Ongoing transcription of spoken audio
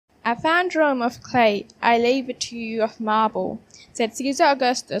"I found Rome of clay, I leave it to you of marble," said Caesar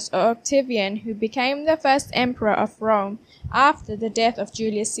Augustus or Octavian, who became the first emperor of Rome after the death of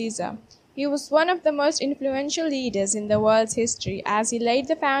Julius Caesar. He was one of the most influential leaders in the world's history, as he laid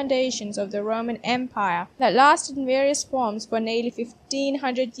the foundations of the Roman Empire that lasted in various forms for nearly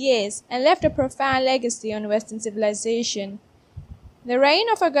 1500 years and left a profound legacy on Western civilization. The reign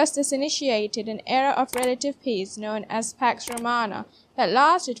of Augustus initiated an era of relative peace known as Pax Romana that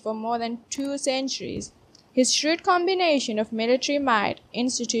lasted for more than 2 centuries. His shrewd combination of military might,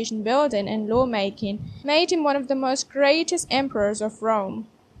 institution building, and lawmaking made him one of the most greatest emperors of Rome.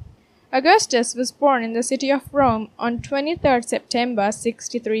 Augustus was born in the city of Rome on 23 September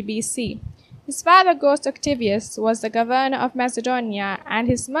 63 BC. His father, Gaius Octavius, was the governor of Macedonia, and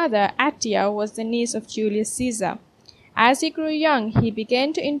his mother, Attia, was the niece of Julius Caesar. As he grew young, he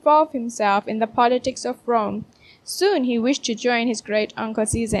began to involve himself in the politics of Rome. Soon he wished to join his great-uncle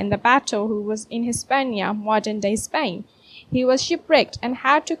Caesar in the battle, who was in Hispania, modern-day Spain. He was shipwrecked and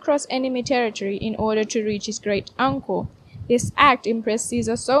had to cross enemy territory in order to reach his great-uncle. This act impressed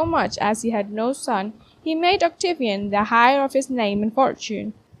Caesar so much, as he had no son, he made Octavian the heir of his name and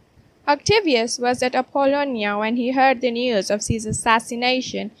fortune. Octavius was at Apollonia when he heard the news of Caesar's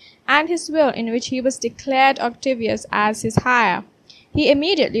assassination and his will, in which he was declared Octavius as his heir. He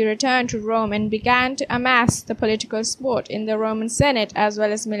immediately returned to Rome and began to amass the political support in the Roman Senate as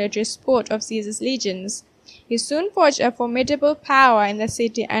well as military support of Caesar's legions. He soon forged a formidable power in the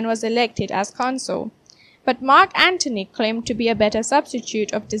city and was elected as consul. But Mark Antony claimed to be a better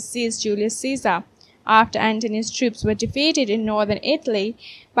substitute of deceased Julius Caesar. After Antony's troops were defeated in northern Italy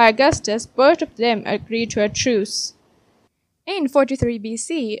by Augustus, both of them agreed to a truce. In 43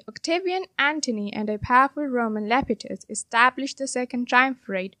 BC, Octavian, Antony, and a powerful Roman Lepidus established the Second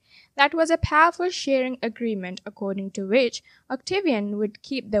Triumvirate. That was a powerful sharing agreement according to which Octavian would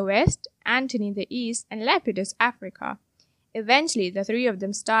keep the West, Antony the East, and Lepidus Africa. Eventually, the 3 of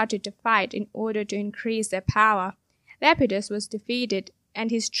them started to fight in order to increase their power. Lepidus was defeated,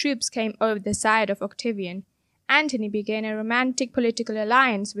 and his troops came over the side of Octavian. Antony began a romantic political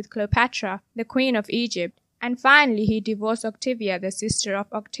alliance with Cleopatra, the queen of Egypt, and finally he divorced Octavia, the sister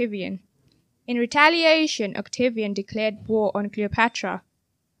of Octavian. In retaliation, Octavian declared war on Cleopatra.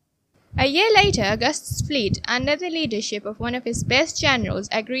 A year later, Augustus' fleet, under the leadership of one of his best generals,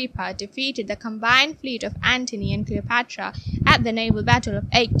 Agrippa, defeated the combined fleet of Antony and Cleopatra at the naval battle of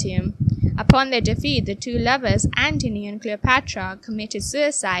Actium. Upon their defeat, the 2 lovers, Antony and Cleopatra, committed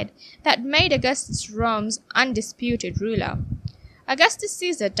suicide that made Augustus Rome's undisputed ruler. Augustus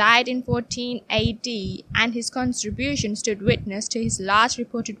Caesar died in 14 AD, and his contribution stood witness to his last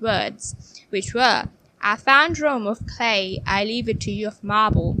reported words, which were, "I found Rome of clay, I leave it to you of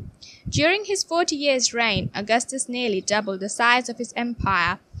marble." During his 40 years' reign, Augustus nearly doubled the size of his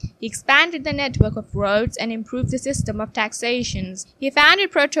empire. He expanded the network of roads and improved the system of taxations. He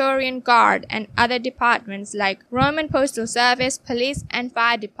founded Praetorian Guard and other departments like Roman Postal Service, police, and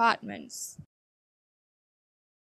fire departments.